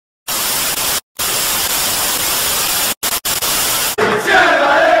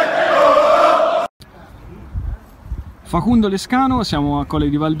Facundo Lescano, siamo a Colle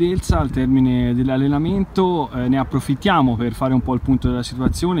di Valdelsa al termine dell'allenamento, ne approfittiamo per fare un po' il punto della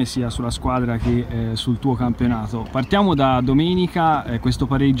situazione sia sulla squadra che sul tuo campionato. Partiamo da domenica, questo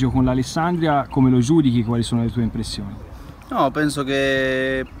pareggio con l'Alessandria, come lo giudichi, quali sono le tue impressioni? No, penso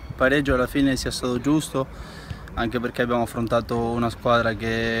che il pareggio alla fine sia stato giusto, anche perché abbiamo affrontato una squadra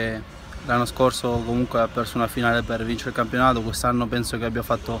che l'anno scorso comunque ha perso una finale per vincere il campionato. Quest'anno penso che abbia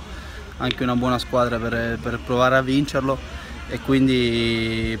fatto anche una buona squadra per provare a vincerlo, e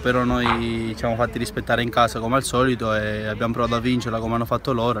quindi però noi ci siamo fatti rispettare in casa come al solito e abbiamo provato a vincerla come hanno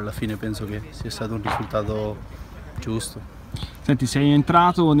fatto loro. Alla fine penso che sia stato un risultato giusto. Senti, sei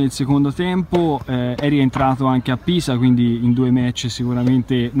entrato nel secondo tempo, eri entrato anche a Pisa, quindi in due match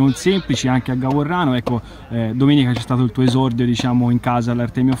sicuramente non semplici, anche a Gavorrano. Ecco, domenica c'è stato il tuo esordio, diciamo, in casa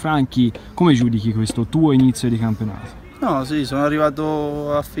all'Artemio Franchi. Come giudichi questo tuo inizio di campionato? No, sì, sono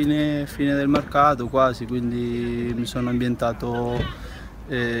arrivato a fine del mercato quasi, quindi mi sono ambientato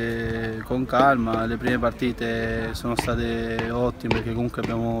con calma. Le prime partite sono state ottime perché comunque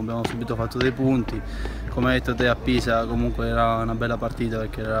abbiamo subito fatto dei punti. Come hai detto te, a Pisa comunque era una bella partita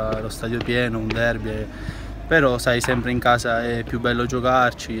perché era lo stadio pieno, un derby, però sai, sempre in casa è più bello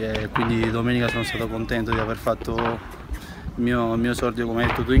giocarci, e quindi domenica sono stato contento di aver fatto il mio esordio, come hai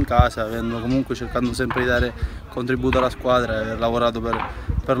detto tu, in casa, comunque cercando sempre di dare contributo alla squadra e aver lavorato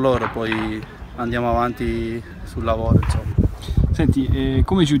per loro. Poi andiamo avanti sul lavoro, insomma. Senti,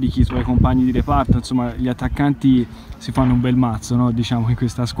 come giudichi i tuoi compagni di reparto? Insomma, gli attaccanti si fanno un bel mazzo, no? Diciamo, in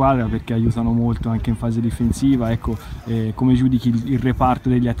questa squadra, perché aiutano molto anche in fase difensiva. Ecco, come giudichi il reparto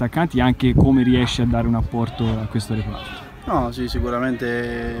degli attaccanti e anche come riesci a dare un apporto a questo reparto? No, sì,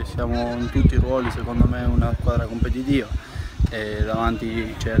 sicuramente siamo in tutti i ruoli, secondo me è una squadra competitiva. E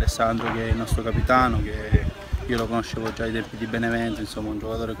davanti c'è Alessandro, che è il nostro capitano, che io lo conoscevo già ai tempi di Benevento, insomma un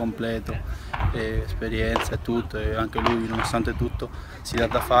giocatore completo, esperienza e tutto, e anche lui nonostante tutto si dà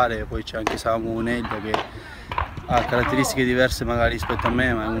da fare. E poi c'è anche Samu Neglia, che ha caratteristiche diverse magari rispetto a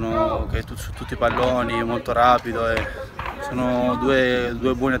me, ma è uno che è su tutti i palloni, è molto rapido, e sono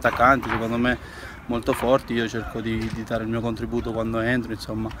due buoni attaccanti, secondo me molto forti. Io cerco di dare il mio contributo quando entro,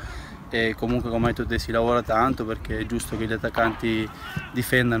 insomma. E comunque, come hai detto te, si lavora tanto perché è giusto che gli attaccanti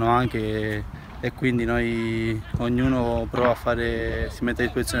difendano anche, e quindi noi, ognuno prova si mette a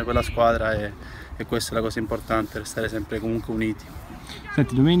disposizione per la squadra, e questa è la cosa importante, restare sempre comunque uniti.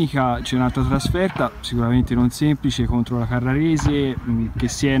 Senti, domenica c'è un'altra trasferta, sicuramente non semplice, contro la Carrarese. Che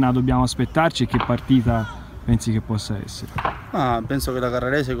Siena dobbiamo aspettarci e che partita pensi che possa essere? Penso che la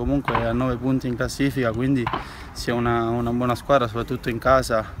Carrarese comunque ha 9 punti in classifica, quindi sia una buona squadra, soprattutto in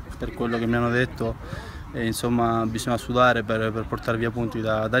casa, per quello che mi hanno detto. Insomma, bisogna sudare per portare via punti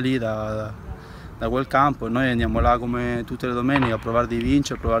da quel campo. Noi andiamo là come tutte le domeniche a provare di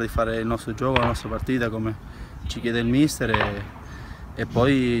vincere, a provare di fare il nostro gioco, la nostra partita come ci chiede il mister, e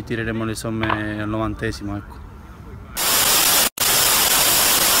poi tireremo le somme al 90°, ecco.